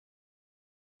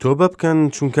تۆبە بکەن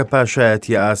چونکە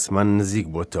پاشایەتی ئاسمان نزیک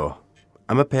بۆتەوە.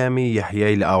 ئەمە پەیامی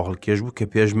یەحیای لە ئاوهەڵکێش بوو کە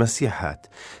پێش مەسیح هات.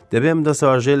 دەبێ ئەم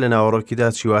دەسەواژەیە لە ناوەڕۆکیدا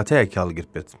چیواتەیەکی هەڵگرت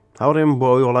بێت. هاوڕێم بۆ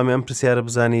ئەوەی وەڵامی ئەم پرسیارە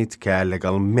بزانیت کە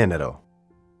لەگەڵ بمێنەوە.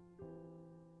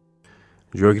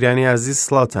 گوێگرانی عەزیز،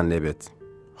 سڵاوتان لێبێت.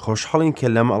 خۆشحاڵین کە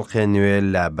لەم ئەڵقەیە نوێ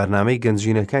لە بەرنامەی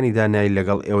گەنجینەکانی دانایی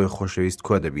لەگەڵ ئێوەی خۆشەویست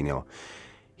کۆ دەبینەوە.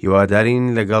 هیوادارین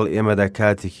لەگەڵ ئێمەدا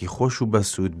کاتێکی خۆش و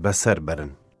بەسوود بەسەر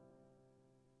بەرن.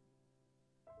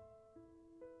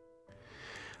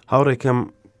 هاوڕێکەم،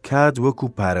 کات وەکو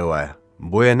پارەوایە،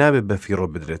 بۆیە نابێت بە فیڕۆ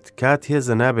بدرێت. کات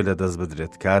هێزە نابێت لە دەست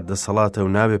بدرێت. کات دەسەڵاتە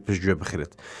و نابێت پشتگوێ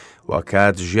بخرێت. و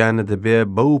کات ژیانە دەبێت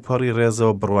بەو پەڕی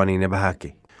ڕێزەوە بڕوانینە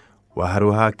بەهاکەی. و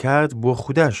هەروەها کات بۆ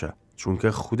خوداشە، چونکە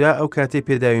خودا ئەو کاتێ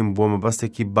پێداوین بۆ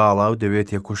مەبەستێکی باڵا و دەوێت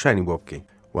یەکۆشانی بۆ بکەین.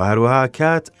 و هەروەها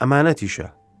کات ئەمانەتیشە،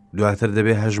 دواتر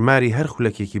دەبێت هەژماری هەر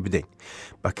خولەکێکی بدەین.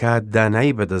 بە کات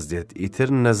دانایی بەدەست دێت، ئیتر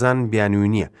نەزان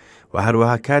بیانوی نییە. و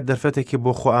هەروەها کات دەرفەتێکی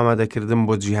بۆ خۆ ئامادەکردن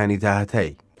بۆ جیهانی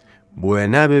داهاتایی. بۆیە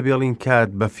نابێ بێڵین کات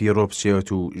بە فیڕۆ بچێت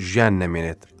و ژیان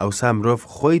نەمێنێت. ئەوسا مرۆڤ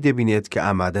خۆی دەبینێت کە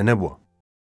ئامادە نەبووە.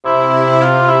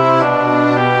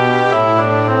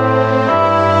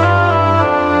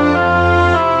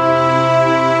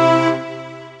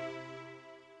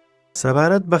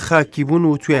 سەبارەت بە خاکیبوون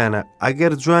و تویانە،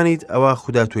 ئەگەر جوانیت ئەوە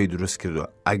خودا تۆی دروست کردووە.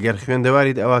 ئەگەر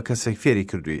خوێندەواریت ئەوە کەسێک فێری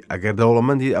کردووی. ئەگەر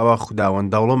دەوڵەمەندیت ئەوە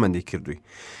خوداوەند دەوڵەمەندی کردووی.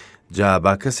 جا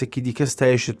با کەسێکی دیکە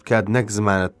ستایشت بکات نەک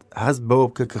زمانت، هەست بەوە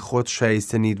بکە کە خۆت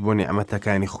شایستە نیت بۆ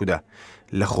نیعمەتەکانی خودا.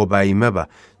 لە خۆبایی مەبە،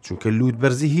 چونکە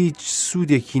لوودبەرزی هیچ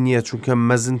سوودێکی نییە، چونکە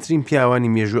مەزنترین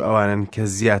پیاوانی مێژوو ئەوانن کە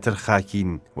زیاتر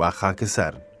خاکین و خاکە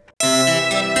سارن.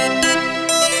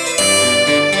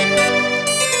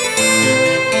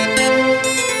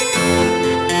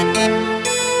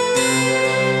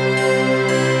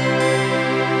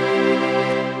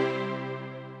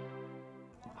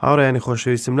 هاوڕێیانی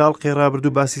خۆشەویستم، لاڵقەی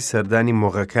ڕابردوو باسی سەردانی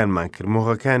مۆغەکانمان کرد.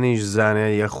 مۆغەکانیش زانە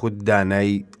یەخود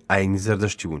دانایی ئاینی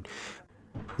زەردەشتی بوون.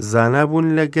 زانا بوون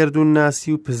لە گەردون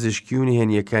ناسی و پزیشکی و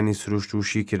نهێنیەکانی سروشت و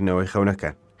شیکردنەوەی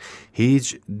خەونەکان. هیچ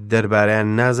دەربارەیان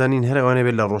نازانین، هەر ئەوانە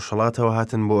بێت لە ڕۆژهەڵاتەوە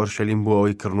هاتن بۆ ئۆرشەلیم بۆ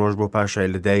ئەوەی کڕنۆژ بۆ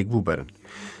پاشای لەدایک بوو بەرن.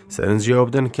 سەرنجیەوە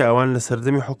بدەن کە ئەوان لە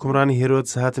سەردەمی حکومڕانی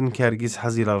هێرۆدس هاتن کە هەرگیز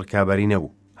حەزی لە ڕکابەری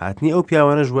نەبوو. هاتنی ئەو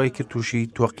پیاوانە ژوای کرد تووشی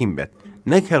تۆقیم بێت،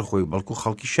 نەک هەر خۆی بەڵکو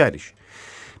خەڵکی شاریش.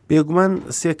 بێگومان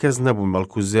سێ کەس نەبوون،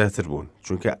 بەڵکو زیاتر بوون،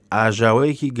 چونکە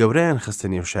ئاژاوەیەکی گەورەیان خستە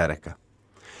نێو شارەکە.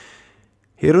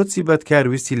 هێرۆدسی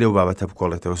بەدکارویستی لەو بابەتە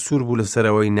بکۆڵێتەوە. سوور بوو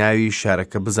لەسەرەوەی ناوی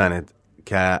شارەکە بزانێت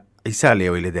کە ئیسا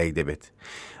لێوەی لەدایک دەبێت.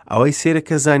 ئەوەی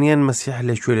سێرەکە زانیان مەسیح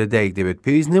لەکوێ لەدایک دەبێت.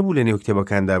 پێویست نەبوو لە نێو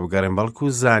کتێبەکاندا بگەڕێن، بەڵکو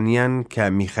زانیان کە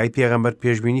میخای پێغەمبەر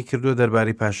پێشبینی کردو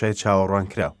دەربارەی پاشای چاوەڕوان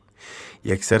کراو.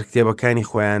 یەکسەر کتێبەکانی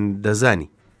خۆیان دەزانی،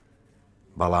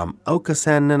 بەڵام ئەو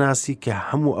کەسان نەناسی کە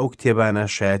هەموو ئەو کتێبانە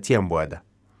شایەتیان بوادا.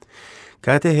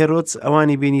 کاتە هێرۆدس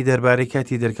ئەوانی بینی دەربارەی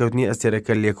کاتی دەرکەوتنی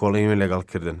ئەستێرەکە لێکۆڵین و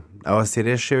لەگەڵکردن. ئەوە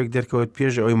سێرێ شێوێک دەرکەوت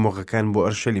پێش ئەوەی مۆغەکان بۆ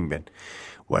ئەرشەلیم بێن.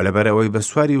 و لەبەر ئەوەی بە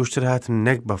سواری وشتر هاتن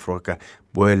نەک بە فڕۆکە،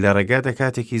 بۆیە لە ڕێگادا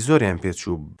کاتێکی زۆریان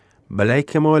پێچوو. بەلای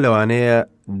کەمەوە لەوانەیە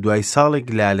دوای ساڵێک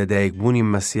لەدایک بوونی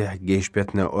مەسیح گەیشت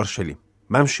بێتنە ئۆرشەلیم.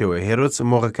 بەم شێوەیە هێرۆدس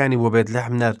مۆغەکانی بۆ بێت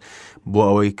لەحم نار بۆ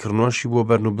ئەوەی کڕنۆشی بۆ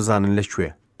بەرن و بزانن لەکوێ،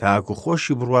 تاکو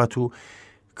خۆشی بڕوات و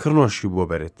کڕنۆشی بۆ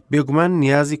بەرێت. بێگومان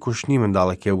نیازی کوشتنی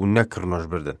منداڵەکە بوو، نەک کڕنۆش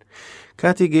بردن.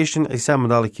 کاتی گەیشتن ئەیسا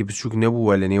منداڵێکی بچووک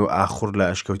نەبووە لە نێو ئاخور لە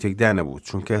ئەشکەوتێکدا نەبوو،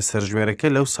 چونکە سەرژمێرەکە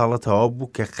لەو ساڵە تەواو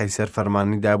بوو کە قەیسەر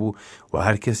فەرمانیدا بوو و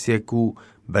هەر کەسێک و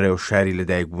بەرەو شاری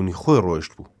لەدایک بوونی خۆی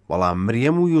ڕۆیشت بوو. بەڵام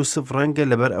مریەم و یوسف ڕەنگە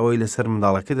لەبەر ئەوەی لەسەر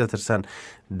منداڵەکە دەترسان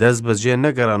دەست بەجێ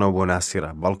نەگەڕانەوە بۆ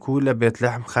ناسیرە، بەڵکو لە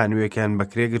بێتلەحم خانوویەکان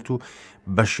بەکرێگرت و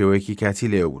بە شێوەیەکی کاتی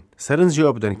لێبوون.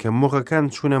 سەرنجیەوە بدەن کە مۆغەکان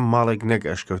چوونە ماڵێک نەک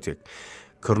ئەشکەوتێک.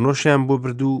 کڕنۆشیان بۆ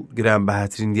برد و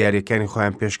گرانبەهاترین دیارەکانی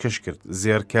خۆیان پێشکەش کرد،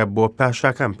 زێرکە بۆ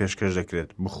پاشاکان پێشکەش دەکرێت،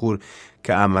 بخور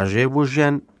کە ئاماژەیە بۆ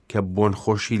ژیان کە بۆن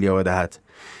خۆشی لێوە دەهات.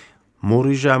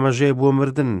 موڕیژ ئاماژەیە بۆ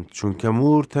مردن، چونکە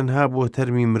مور تەنها بۆ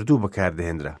تەرمی مردوو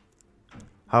بەکاردەهێنرا.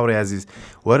 هاوڕێی عەزیز،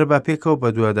 وەرە با پێکەوە بە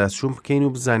دوواداچوون بکەین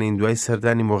و بزانین دوای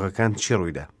سەردانی مۆغەکان چی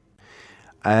ڕوویدا.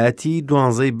 ئاەتی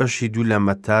 12 بەشی 2 لە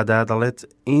مەتادا دەڵێت: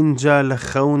 ئینجا لە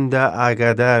خەوندا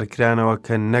ئاگادار کرانەوە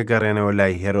کە نەگەڕێنەوە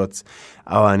لای هێرۆدس،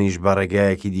 ئەوانیش بە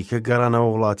ڕێگایەکی دیکە گەڕانەوە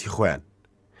وڵاتی خۆیان.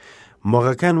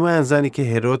 مۆغەکان وایان زانی کە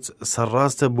هێرۆدس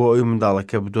سەرڕاستە بۆ ئەوی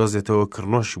منداڵەکە بدۆزێتەوە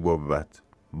کڕنۆشی بۆ ببات،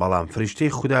 بەڵام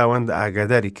فریشتەی خوداوەند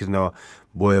ئاگاداری کردنەوە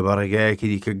بۆیە بە ڕێگایەکی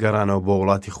دیکە گەڕانەوە بۆ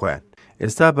وڵاتی خۆیان.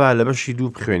 ئێستا با لە بەشی 2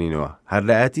 بخوێنینەوە، هەر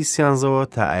لە ئاەتی 13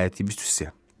 تا ئاەتی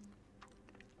 23.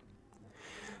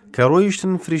 کە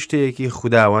ڕۆیشتن فریشتەیەکی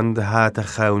خوداوەند هاتە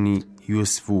خەونی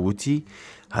یوسف و وتی: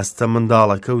 هەستە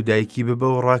منداڵەکە و دایکی ببە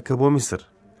و ڕاکە بۆ میسر.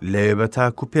 لەوێ بە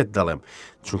تاکو پێت دەڵێم،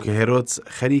 چونکە هێرۆدس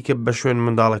خەریکە بە شوێن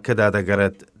منداڵەکەدا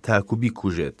دەگەڕێت تاکو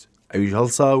بیکوژێت. ئەویش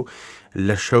هەڵسا و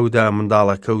لە شەودا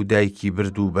منداڵەکە و دایکی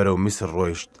برد و بەرەو میسر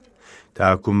ڕۆیشت.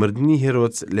 تاکو مردنی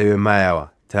هێرۆدس لەوێ مایەوە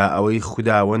تا ئەوەی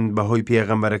خوداوەند بەهۆی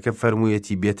پێغەمبەرەکە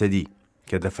فەرموویەتی بێتە دی،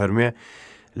 کە دەفەرمێ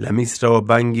لە میسرەوە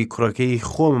بانگی کوڕەکەی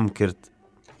خۆمم کرد.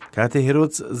 کاتە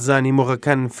هێرۆدس زانی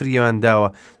مۆغەکان فریان داوە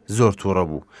زۆر تووڕە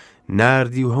بوو،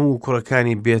 ناردی و هەموو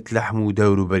کوڕەکانی بێت لەحم و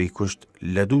دەوروبەری کوشت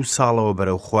لە 2 ساڵەوە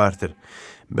بەرەو خوارتر.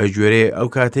 بە گوێرێ ئەو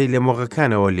کاتەی لە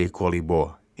مۆغەکانەوە لێ کۆڵی بۆ.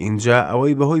 اینجا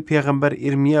ئەوەی بەهۆی پێغەمبەر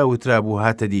ئیرمیا وترا بوو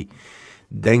هاتە دی،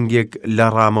 دەنگێک لە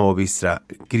ڕامەوە بیسترا،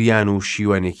 گریان و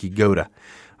شیوانێکی گەورە.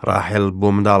 ڕاحێل بۆ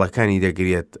منداڵەکانی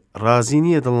دەگرێت، ڕازی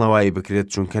نییە دڵنەوایی بکرێت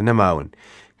چونکە نەماون.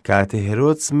 کاتە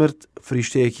هێرۆدس مرد،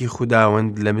 فریشتەیەکی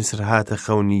خوداوەند لە میسر هاتە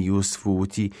خەونی یوسف و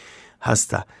وتی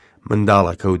هەستە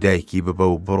منداڵەکە و دایکی ببە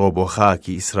و بڕۆ بۆ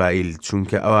خاکی ئیسرائیل،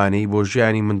 چونکە ئەوانەی بۆ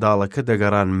ژیانی منداڵەکە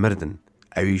دەگەڕان مردن.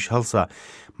 ئەویش هەڵسا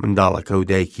منداڵەکە و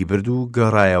دایکی برد و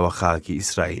گەڕایەوە خاکی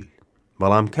ئیسرائیل.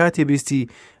 بەڵام کاتێ بیستی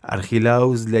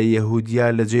ئەرخیلاوز لە یەهودیا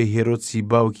لە جێ هێرۆدسی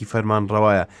باوکی فەرمان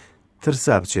ڕەوایە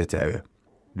ترسا بچێتە ئەوێ.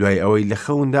 دوای ئەوەی لە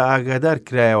خەوندا ئاگادار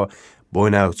کرایەوە بۆ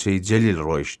ناوچەی جەلیل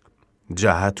ڕۆیشت.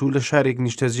 جا هاتوو لە شارێک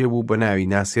نیشتەجێ بوو بە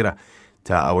ناوی ناسیرە،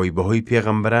 تا ئەوەی بەهۆی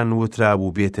پێغەمبەران وترا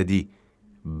بوو بێتە دی،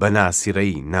 بە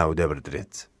ناسیرەی ناو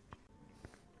دەبردرێت.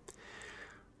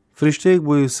 فریشتەیەک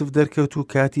بۆ یوسف دەرکەوت و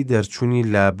کاتی دەرچوونی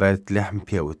لە بەتلەحم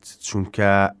پێوت، چونکە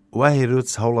وا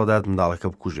هێرۆدس هەوڵەدات منداڵەکە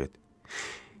بکوژێت.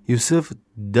 یوسف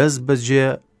دەست بەجێ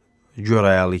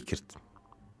گوێڕایاڵی کرد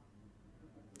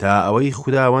تا ئەوەی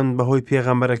خوداوەند بەهۆی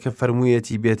پێغەمبەرەکە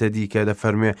فەرموویەتی بێتە دی، کە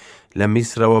دەفەرمێ لە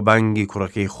میسرەوە بانگی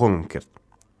کوڕەکەی خۆمم کرد.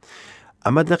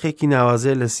 ئەمە دەقێکی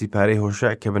ناوازێ لە سیپارەی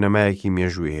هۆشع کە بنەمایەکی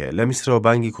مێژووی هەیە. لە میسرەوە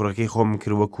بانگی کوڕەکەی خۆمم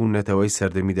کرد وەکو نەتەوەی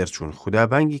سەردەمی دەرچوون. خوددا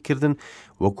بانگی کردن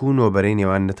وەکو نۆبەرەی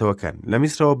نێوان نەتەوەکان. لە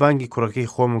میسرەوە بانگی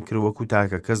کوڕەکەی خۆمم کرد وەکو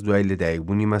تاکە کەس دوای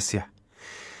لەدایکبوونی مەسیح،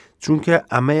 چونکە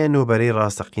ئەمەیە نۆبەرەی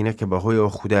ڕاستەقینە کە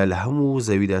بەهۆیەوە خوددا لە هەموو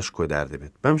زەویدا شکۆدار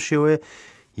دەبێت. بەم شێوەیە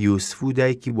یوسف و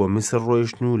دایکی بۆ میسر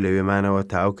ڕۆیشتن و لەوێمانەوە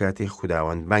تا ئەو کاتێ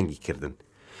خوداوەند بانگی کردن.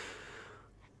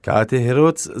 کاتێ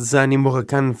هێرۆدس زانی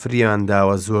مۆغەکان فریان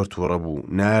داوە زۆر تووڕە بوو،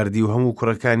 ناردی و هەموو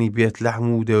کوڕەکانی بێت لەحم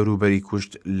و دەوروبەری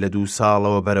کوشت لە 2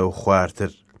 ساڵەوە بەرەو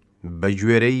خوارتر. بە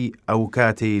گوێرەی ئەو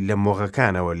کاتەی لە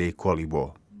مۆغەکانەوە لێ کۆڵی بۆ.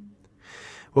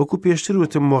 وەکو پێشتر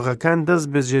وتم، مۆغەکان دەست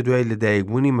بەجێ دوای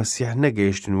لەدایکبوونی مەسیح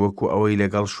نەگەیشتن وەکو ئەوەی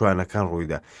لەگەڵ شوانەکان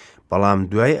ڕوویدا، بەڵام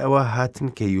دوای ئەوە هاتن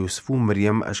کە یوسف و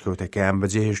مریەم ئەشکەوتەکەیان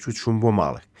بەجێهێشت و چوون بۆ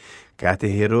ماڵێک. کاتێ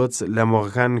هێرۆدس لە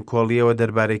مۆغەکان کۆڵیەوە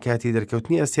دەربارەی کاتی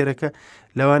دەرکەوتنی ئەستێرەکە،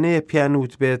 لەوانەیە پیان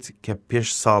وت بێت کە پێش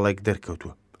ساڵێک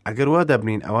دەرکەوتووە. ئەگەر وا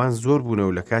دەبنین ئەوان زۆر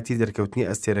بوونەوە لە کاتی دەرکەوتنی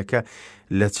ئەستێرەکە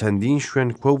لە چەندین شوێن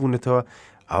کۆبوونەتەوە،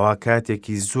 ئەوا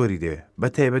کاتێکی زۆری دەوێت، بە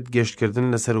تایبەت گەشتکردن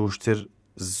لەسەر وشتر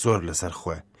زۆر لەسەر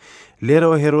خۆە.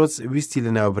 لێرەوە هێرۆدس ویستی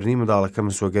لە ناوبردنی منداڵەکە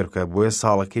مسۆگەر بکە، بۆیە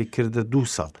ساڵەکەی کردە 2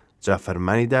 ساڵ. جا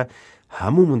فەرمانیدا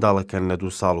هەموو منداڵەکان لە 2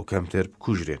 ساڵ و کەمتر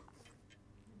بکوژرێن.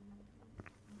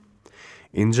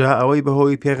 اینجا ئەوەی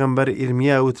بەهۆی پێغەمبەر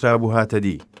ئیرمیا وترا بوو هاتە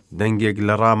دی، دەنگێک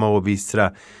لە ڕامەوە بیسترا،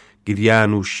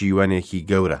 گریان و شیوانێکی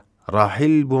گەورە.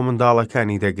 ڕاحیل بۆ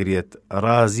منداڵەکانی دەگرێت،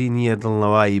 ڕازی نییە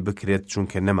دڵنەوایی بکرێت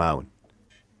چونکە نەماون.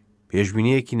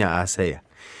 پێشبینیەکی نەئاسەیە،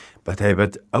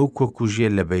 بەتایبەت ئەو کۆکوژیە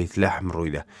لە بەیتلەحم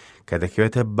ڕوویدا کە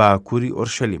دەکەوێتە باکووری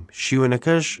ئۆرشەلیم.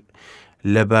 شیوەنەکەش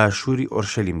لە باشووری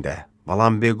ئۆرشەلیمدایە،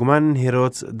 بەڵام بێگومان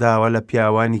هێرۆدس داوا لە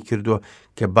پیاوانی کردووە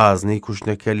کە بازنەی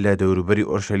کوشتنەکە لە دەوروبەری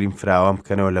ئۆرشەلیم فراوان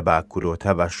بکەنەوە لە باکوورەوە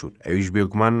تا باشوور. ئەویش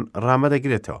بێگومان ڕامە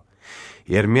دەگرێتەوە.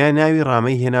 یەرمیا ناوی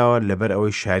ڕامەی هێناوە لەبەر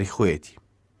ئەوەی شاری خۆیەتی.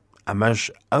 ئەمەش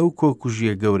ئەو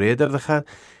کۆکوژیە گەورەیە دەردەخات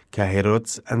کە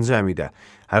هێرۆدس ئەنجامیدا.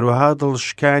 هەروەها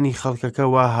دڵشکانی خەڵکەکە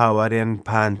وا هاوارێن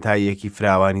پانتاییەکی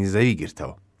فراوانی زەوی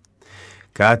گرتەوە.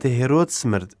 کاتە هێرۆدس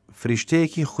مرد،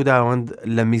 فریشتەیەکی خوداوەند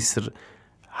لە میسر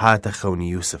هاتە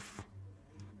خەونی یوسف.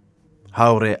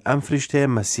 هاوڕێ ئەم فریشتەیە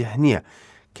مەسیح نییە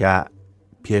کە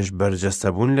پێش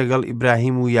بەرجەستەبوون لەگەڵ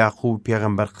ئیبراهیم و یاقوب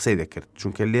پێغەمبەر قسەی دەکرد،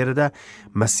 چونکە لێرەدا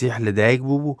مەسیح لەدایک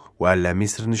بوو وا لە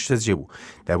میسر نیشتەجێ بوو.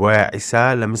 دەبایە عیسا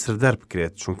لە میسر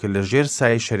دەربکرێت، چونکە لە ژێر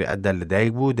سایە شەریعەتدا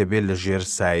لەدایک بوو، دەبێت لە ژێر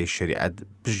سایە شەریعەت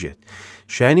بژێت.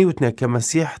 شایانی وتنە کە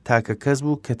مەسیح تاکە کەس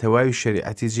بوو کە تەواوی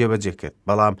شەریعەتی جێبەجێ کرد،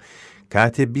 بەڵام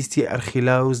کاتێ بیستی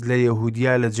ئەرخیلاوز لە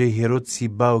یەهودیا لە جێی هێرۆدسی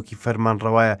باوکی فەرمان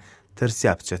ڕەوایە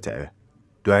ترسیا بچێتە ئەوێ.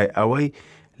 دوای ئەوەی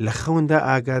لە خەوندا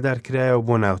ئاگادار کرایەوە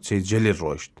بۆ ناوچەی جەلیل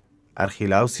ڕۆیشت.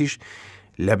 ئەرخیلاوسیش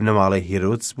لە بنەماڵی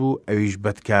هێرۆدس بوو، ئەویش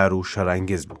بەدکار و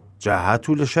شەڕانگیز بوو. جا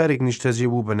هاتوو لە شارێک نیشتەجێ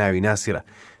بوو بە ناوی ناسیرە،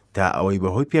 تا ئەوەی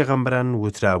بەهۆی پێغەمبەران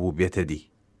وترا بوو بێتە دی،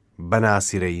 بە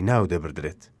ناسیرەی ناو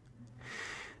دەبردرێت.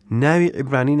 ناوی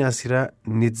عیبرانی ناسیرە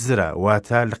نیتزرە،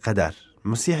 واتە لەقەدار.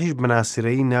 مەسیحیش بە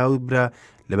ناسیرەی ناو برا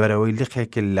لەبەرەوەی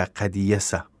لقێک لە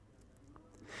قەدیەسە.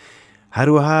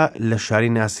 هەروەها لە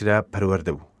شاری ناسرە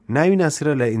پەروەردە بوو. ناوی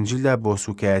ناسرە لە ئینجیلدا بۆ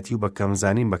سوکایەتی و بە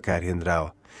کەمزانین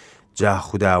بەکارهێنراوە. جا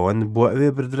خوداوەند بۆ ئەوێ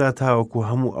بردرا تاوەکو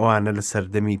هەموو ئەوانە لە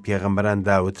سەردەمی پێغەمبەران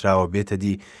داوتراوە بێتە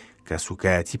دی کە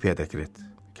سوکایەتی پێدەکرێت.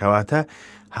 کەواتە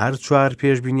هەر چوار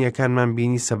پێشبینیەکانمان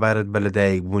بینی سەبارەت بە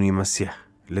لەدایکبوونی مەسیح،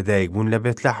 لەدایکبوون لە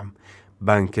بێتلەحم،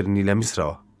 بانکردنی لە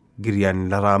میسرەوە، گریان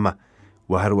لە ڕامە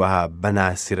و هەروەها بە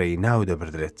ناسرەی ناو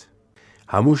دەبردرێت.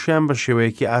 هەمووشیان بە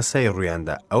شێوەیەکی ئاسایی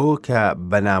ڕوویاندا. ئەوە کە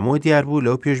بە نامۆ دیار بوو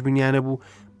لەو پێشبینیانە بوو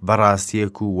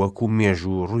بەڕاستیەک و وەکو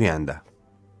مێژوو ڕوویاندا.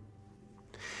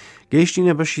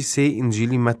 گەیشتینە بەشی سێی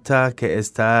ئینجیلی مەتا کە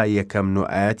ئێستا یەکەم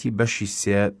نوعەتی بەشی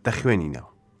سێ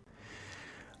دەخوێنینەوە.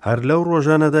 هەر لەو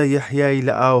ڕۆژانەدا یەحیای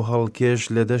لە ئاو هەڵکێش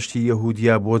لە دەشتی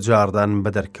یەهودیا بۆ جاردان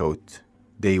بەدەرکەوت.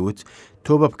 دەیوت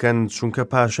تۆ بکەن چونکە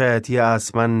پاشایەتی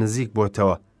ئاسمان نزیک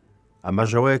بۆتەوە.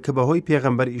 ئەمەژەوەیە کە بەهۆی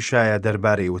پێغەمبەر ئیشایە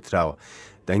دەربارەی وتراوە.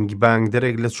 دەنگی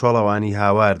بانگدەرێک لە چۆڵەوانی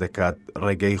هاوار دەکات،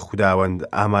 ڕێگەی خوداوەند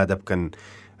ئامادە بکەن،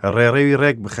 ڕێڕێوی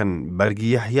ڕێک بخن.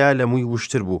 بەرگی یەحیا لە مووی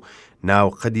وشتر بوو، ناو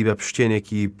قەدی بە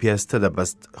پشتێنێکی پێستە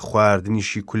دەبەست،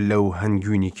 خواردنیشی کولە و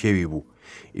هەنگوینی کێوی بوو.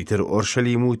 ئیتر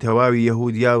ئۆرشەلیم و تەواوی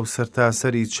یەهودیا و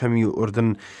سەرتاسەری چەمی ئوردن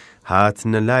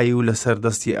هاتنە لای و لەسەر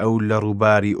دەستی ئەو لە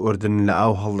ڕووباری ئوردن لە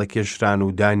ئاو هەڵدەکێشران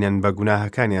و دانیان بە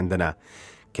گوناهەکانیان دەنا.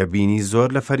 کە بینی زۆر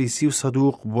لە فەریسی و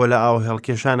سەدوق بۆ لە ئاو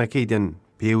هێڵکێشانەکەی دەن،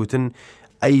 پێوتن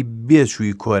ئەی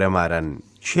بێچووی کۆرەماران،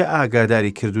 چێ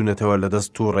ئاگاداری کردوونەتەوە لە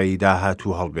دەست و ڕێی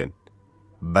داهاتوو هەڵبێن؟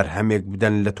 بەرهەمێک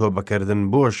بدەن لە تۆ بەکردن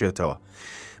بۆشێتەوە.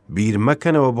 بیر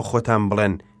مەکەنەوە بە خۆتان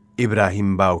بڵێن ئیبراهیم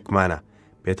باوکمانە.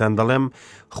 پێتان دەڵێم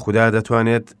خودا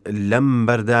دەتوانێت لەم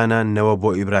بەردانانەوە بۆ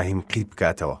ئیبراهیم قیت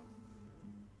بکاتەوە.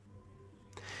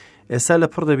 ئێستا لە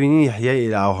پڕ دەبینی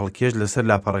یەحیای لە ئاو هەڵکێش لەسەر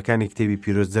لاپەڕەکانی کتێبی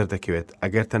پیرۆز دەردەکەوێت.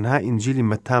 ئەگەر تەنها ئینجیلی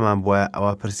مەتامان بووە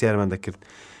ئەوە پرسیارمان دەکرد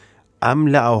ئەم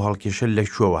لە ئاو هەڵکێشە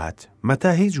لەکوێوە هات.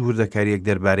 مەتا هیچ وردەکاریەک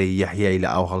دەربارەی یەحیای لە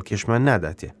ئاو هەڵکێشمان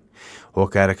ناداتێ.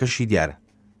 هۆکارەکەشی دیارە.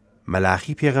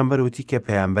 مەلاخی پێغەمبەر وتی کە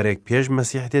پەیامبەرێک پێش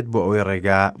مەسیح دێت بۆ ئەوەی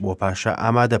ڕێگا بۆ پاشا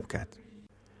ئامادە بکات.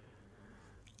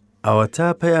 ئەوە تا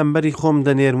پەیامبەری خۆم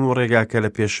دەنێرم و ڕێگاکە لە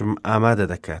پێشم ئامادە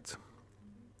دەکات.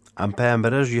 ئەم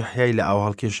پەیامبەرەش یەحیای لە ئاو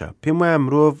هەڵکێشە. پێم وایە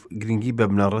مرۆڤ گرنگی بە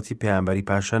بنەڕەتی پەیامبەری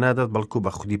پاشا نادات، بەڵکو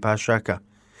بە خودی پاشاکە.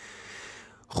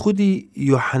 خودی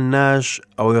یۆحەناش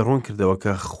ئەوەی ڕوون کردەوە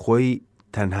کە خۆی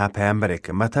تەنها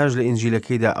پەیامبەرێکە. مەتاش لە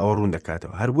ئینجیلەکەیدا ئەوە ڕوون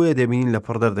دەکاتەوە. هەر بۆیە دەبینین لە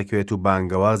پڕ دەردەکەوێت و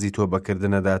بانگەوازی تۆ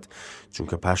بەکردنەدات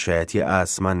چونکە پاشایەتی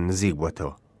ئاسمان نزیک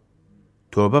بۆتەوە.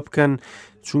 تۆبە بکەن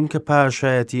چونکە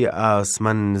پاشایەتی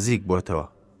ئاسمان نزیک بۆتەوە.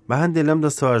 بە هەندێک لەم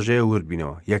دەستەواژەیە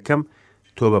وربینەوە. یەکەم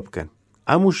تۆبە بکەن.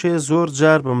 ئەم وشەیە زۆر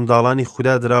جار بە منداڵانی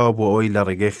خودا دراوە بۆ ئەوەی لە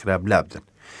ڕێگەی خراپ لابدەن.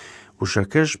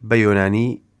 وشەکەش بە یۆنانی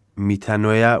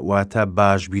میتانۆیە واتە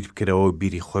باش بیر بکرەوە و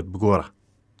بیری خۆت بگۆڕە.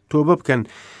 تۆبە بکەن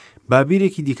با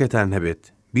بیرێکی دیکەتان هەبێت،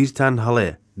 بیرتان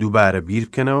هەڵەیە، دووبارە بیر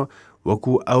بکەنەوە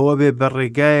وەکو ئەوە بێ بە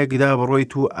ڕێگایەکدا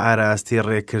بڕۆیت و ئاراستی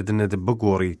ڕێکردنت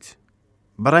بگۆڕیت.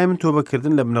 بەڕای من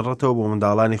تۆبەکردن لە بنەڕەتەوە بۆ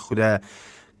منداڵانی خوددایە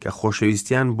کە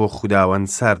خۆشەویستیان بۆ خوداوەند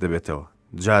سار دەبێتەوە،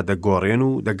 جا دەگۆڕێن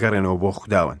و دەگەڕێنەوە بۆ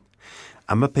خوداوەند.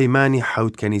 ئەمە پەیمانی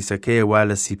حەوت کەنیسەکەیە وا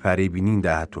لە سیپارەی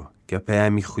بینیندا هاتووە کە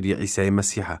پەیامی خودی عیسای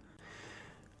مەسیحە.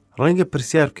 ڕەنگە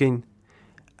پرسیار بکەین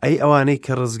ئەی ئەوانەی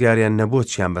کە ڕزگاریان نەبووە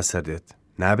چیان بەسەر دێت،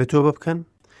 نابێت تۆبە بکەن؟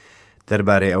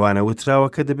 دەربارەی ئەوانە وتراوە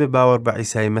کە دەبێت باوەڕ بە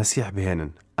عیسای مەسیح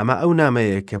بهێنن. ئەمە ئەو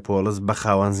نامەیە کە پۆلس بە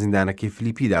خاوەن زیندانەکەی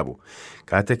فلیپیدا بوو.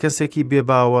 کاتە کەسێکی بێ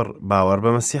باوەڕ بە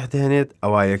مەسیح دەهێنێت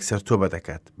ئەوە یەکسەر تۆبە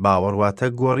دەکات. باوەڕ واتە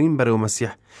گۆڕین بەرەو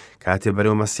مەسیح. کاتێ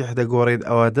بەرەو مەسیح دەگۆڕێت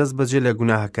ئەوە دەست بەجێ لە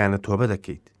گوناهەکانە تۆبە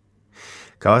دەکەیت.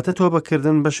 کەواتە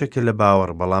تۆبەکردن بەشێکە لە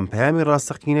باوەڕ، بەڵام پەیامی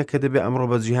ڕاستەقینە کە دەبێت ئەمڕۆ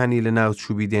بە جیهانی لە ناو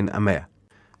چووبی دێن ئەمەیە.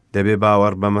 دەبێ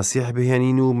باوەڕ بە مەسیح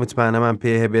بهێنین و متمانەمان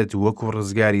پێ هەبێت وەکو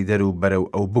ڕزگاری دەرو بەرەو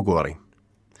ئەو بگۆڕین.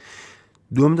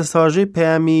 دووەم دەسەواژەی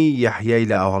پەیامی یەحیای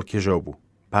لە ئاو هەڵکێشەوە بوو،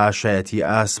 پاشایەتی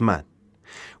ئاسمان.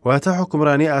 واتە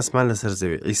حکومڕانی ئاسمان لەسەر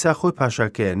زەوی. عیسا خۆی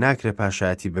پاشاکەیە، ناکرێت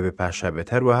پاشایەتی بەبێ پاشا بێت،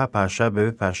 هەروەها پاشا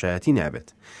بەبێ پاشایەتی نابێت.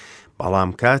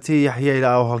 بەڵام کاتێ یەحیای لە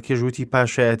ئاو هەڵکێژوتی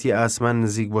پاشایەتی ئاسمان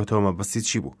نزیک بۆتەوە مەبەستی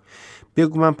چی بوو؟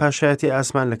 بێگومان پاشایەتی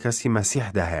ئاسمان لە کەسی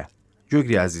مەسیحدا هەیە.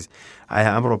 گوێگری عزیز، ئایا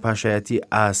ئەمڕۆ پاشایەتی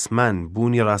ئاسمان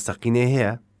بوونی ڕاستەقینەی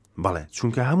هەیە؟ بەڵێ،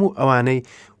 چونکە هەموو ئەوانەی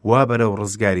وا بەرەو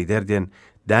ڕزگاری دەردێن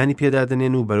دانی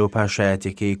پێدادنێن و بەرەو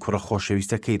پاشایەتەکەی کوڕە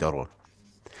خۆشەویستەکەی دەڕۆن.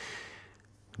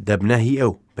 دەبنەهی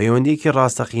ئەو پەیوەندیەکی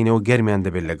ڕاستەقینە و گەرمیان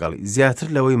دەبێت لەگەڵی، زیاتر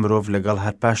لەوەی مرۆڤ لەگەڵ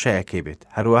هەر پاشایەکەی بێت.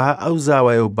 هەروەها ئەو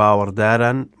زاوایە و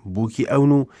باوەڕداران بووکی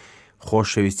ئەون و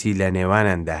خۆشەویستی لە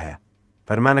نێوانیاندا هەیە.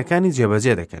 فەرمانەکانی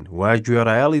جێبەجێ دەکەن، وا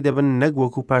گوێڕایاڵی دەبن نەک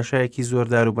وەکو پاشایەکی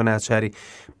زۆردار و بەناچاری،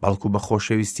 بەڵکو بە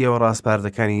خۆشەویستیەوە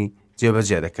ڕاستپاردەکانی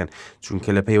جێبەجێ دەکەن، چونکە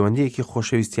لە پەیوەندیەکی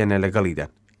خۆشەویستیانە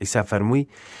لەگەڵیدان. ئیسا فەرمووی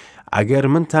ئەگەر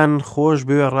منتان خۆش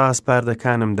بوێ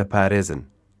ڕاستپاردەکانم دەپارێزن.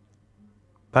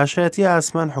 پاشایەتی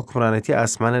ئاسمان حکومڕانەتی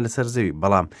ئاسمانە لەسەر زەوی،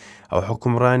 بەڵام ئەو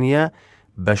حکومڕانیە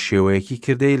بە شێوەیەکی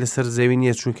کردەی لەسەر زەوی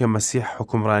نییە چونکە مەسیح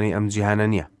حکومڕانی ئەم جیهانە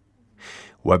نییە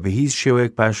و بە هیچ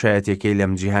شێوەیەک پاشایەتەکەی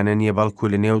لەم جیهانە نییە، بەڵکو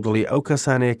لە نێو دڵی ئەو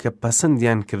کەسانەیە کە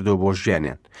پەسەندیان کردو بۆ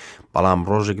ژیانیان، بەڵام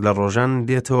ڕۆژێک لە ڕۆژان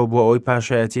دێتەوە بۆ ئەوەی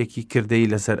پاشایەتێکی کردەی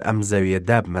لەسەر ئەم زەویە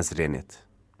دابمەزرێنێت.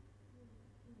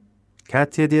 کات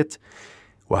تێدێت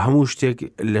و هەموو شتێک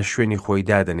لە شوێنی خۆی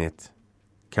دادەنێت،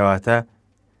 کەواتە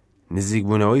نزیک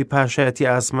بوونەوەی پاشایەتی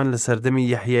ئاسمان لە سەردەمی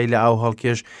یەحیای لە ئاو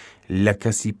هەڵکێش لە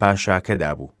کەسی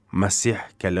پاشاکەدا بوو، مەسیح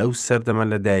کە لەو سەردەمە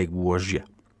لە دایک بووە ژیە.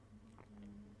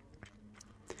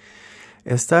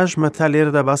 ئێستاش مەتا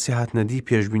لێرەدا باسی هاتنەدی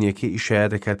پێشبینیەکەی ئیشایا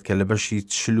دەکات کە لە بەشی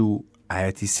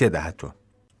 40 هاتووە.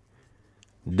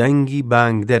 دەنگی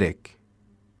بانگدەرێک،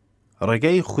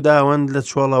 ڕێگای خوداوەند لە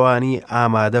چۆڵەوانی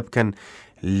ئامادە بکەن،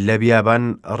 لە بیابان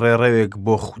ڕێڕەوێک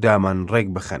بۆ خودامان ڕێک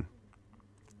بخەن.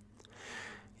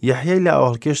 یەحیای لە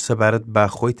ئاوهەڵکێش سەبارەت با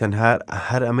خۆی تەنها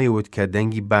هەر ئەمەی وت کە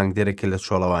دەنگی بانگدەرێکە لە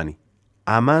چۆڵەوانی،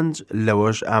 ئامانج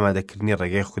لەوەش ئامادەکردنی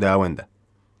ڕێگای خوداوەندە.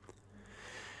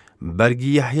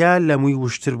 بەرگی یەحیا لە مووی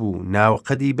وشتر بوو،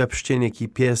 ناوقەدی بە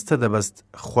پشتێنێکی پێستە دەبەست،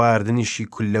 خواردنیشی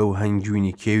کولە و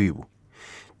هەنگوینی کێوی بوو.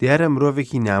 دیارە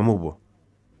مرۆڤێکی ناموو بوو،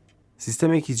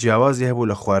 سیستەمێکی جیاوازی هەبوو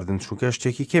لە خواردن چونکە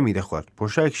شتێکی کەمی دەخوارد،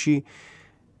 پۆشاکشی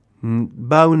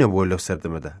باو نەبووە لەو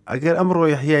سەردەمەدا. ئەگەر ئەمڕۆ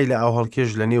یەحیای لە ئاو هەڵکێش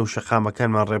لە نێو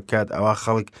شەقامەکانمان ڕێبکات، ئەوە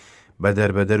خەڵک بە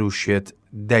دەربەدەر و شێت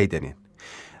دایدەنێن.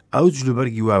 ئەو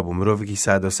جلوبەرگی وابوو، مرۆڤێکی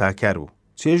سادە و ساکار بوو،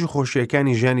 چێژ و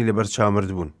خۆشیەکانی ژیانی لەبەر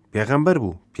چاومرد بوون، پێغەمبەر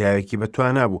بوو، پیاوێکی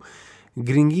بەتوانا بوو،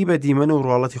 گرنگی بە دیمەنە و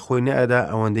ڕۆڵەتی خۆی نەئەدا،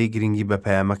 ئەوەندەی گرنگی بە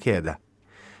پەیامەکەیەدا.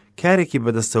 کارێکی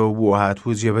بەدەستەوە بوو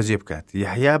هاتوو جێبەجێ بکات.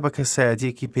 یەحیا بە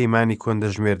کەسایەتیەکی پەیمانی کۆن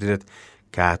دەژمێردرێت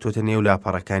کە هاتوۆتە نێو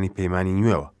لاپەڕەکانی پەیمانی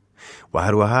نوێوە و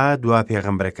هەروەها دوا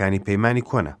پێغەمبەرەکانی پەیمانی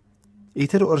کۆنە.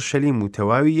 ئیتر ئۆرشەلیم و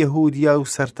تەواوی یەهودیا و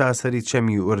سەرتاسەری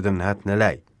چەمی و ئوردن هاتنە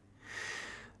لای.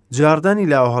 جاردانی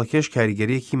لە ئاو هەڵکێش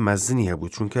کاریگەریەکی مەزنی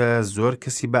هەبوو چونکە زۆر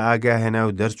کەسی بە ئاگاهێنا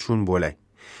و دەرچوون بۆ لای.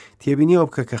 تێبینیەوە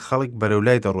بکە کە خەڵک بەرەو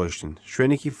لای دەڕۆیشتن،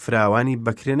 شوێنێکی فراوانی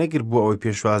بەکرێ نەگر بوو ئەوەی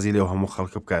پێشوازی لێو هەموو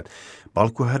خەڵک بکات،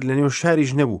 بەڵکو هەر لە نێو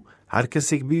شاریش نەبوو، هەر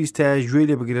کەسێک بیویستایە گوێ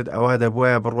لێ بگرێت ئەوا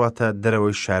دەبوایە بڕواتە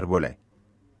دەرەوەی شار بۆ لای.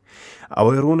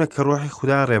 ئەوەی ڕوونە کە ڕۆحی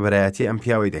خوددا ڕێبەرایەتی ئەم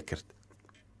پیاوەی دەکرد.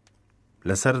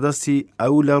 لەسەر دەستی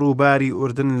ئەو لە ڕووباری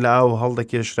ئوردن لە ئاو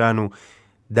هەڵدەکێشران و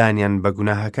دانیان بە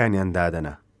گوناهەکانیان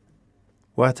دادەنا.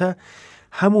 واتە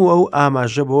هەموو ئەو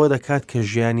ئاماژە بەوە دەکات کە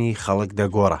ژیانی خەڵک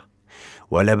دەگۆڕە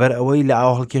و لەبەر ئەوەی لە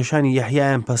ئاو هەڵکێشانی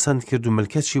یەحیایان پەسەند کرد و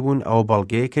ملکەتی بوون، ئەو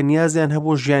بەڵگەیە کە نیازیان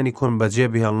هەبوو ژیانی کۆن بەجێ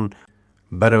بهێڵن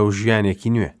بەرەو ژیانێکی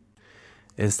نوێ.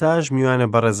 ئێستاش میوانە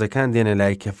بەڕێزەکان دێنە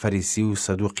لای کە فەریسی و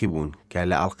سەدوقی بوون کە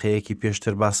لە ئەڵلقەیەکی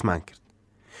پێشتر باسمان کرد،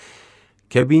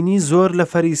 کە بینی زۆر لە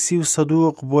فەریسی و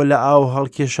سەدوق بۆ لە ئاو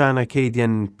هەڵکێشانەکەی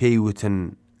دێن، پێی وتن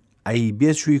ئەی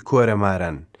بێچووی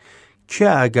کۆرەماران، کێ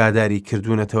ئاگاداری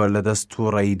کردوونەتەوە لە دەست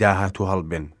و ڕێی داهات و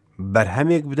هەڵبێن،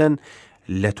 بەرهەمێک بدەن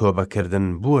لە تۆبەکردن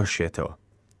بوەشێتەوە.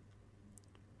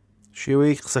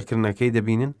 شێوەی قسەکردنەکەی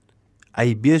دەبینن،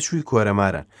 ئەی بێچووی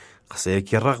کۆرەماران،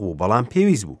 قسەیەکی ڕق بوو بەڵام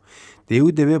پێویست بوو،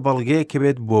 دەیوت دەبێت بەڵگەیە کە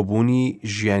بێت بۆ بوونی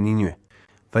ژیانی نوێ.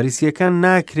 فەریسیەکان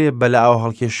ناکرێت بە لە ئاو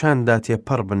هەڵکێشاندا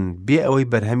تێپەڕ بن بێ ئەوەی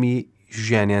بەرهەمی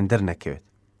ژیانیان دەرنەکەوێت.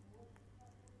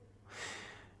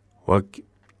 وەک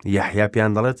یەحیا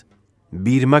پیان دەڵێت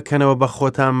بیر مەکەنەوە بە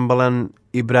خۆتان بڵێن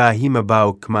ئیبراهیمە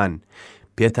باوکمان،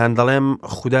 پێتان دەڵێم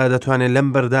خوددا دەتوانێت لەم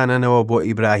بەردانەوە بۆ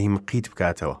ئیبراهیم قیت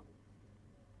بکاتەوە.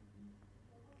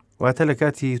 واتە لە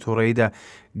کاتی تووڕەییدا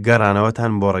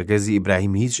گەڕانەوەتان بۆ ڕێگەزی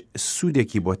ئیبراهیم هیچ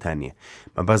سوودێکی بۆتان نییە.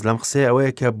 مەبەست لەم قسەیە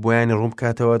ئەوەیە کە بۆیانی ڕوون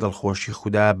بکاتەوە دڵخۆشی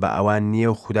خوددا بە ئەوان نییە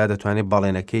و خوددا دەتوانێت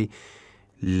بەڵێنەکەی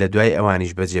لە دوای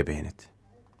ئەوانیش بەجێ بهێنێت.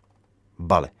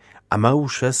 بەڵێ ئەمە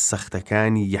وشە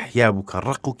سەختەکانی یەحیا بوو کە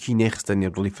ڕق و کینەی خستە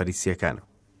نێودڵی فەریسیەکانە.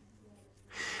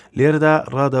 لێرەدا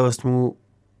ڕادەوەستم و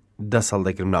دەسەڵ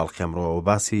دەگرم لە ئەڵقەمڕەوە و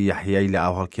باسی یەحیای لە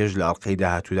ئاو هەڵکێش لە ئەڵقەی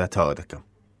داهاتوودا تەواو دەکەم.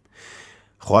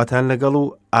 خواتان لەگەڵ و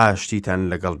ئاشتیتان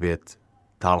لەگەڵ بێت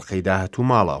تا ئەڵقەی داهاتوو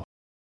ماڵەوە.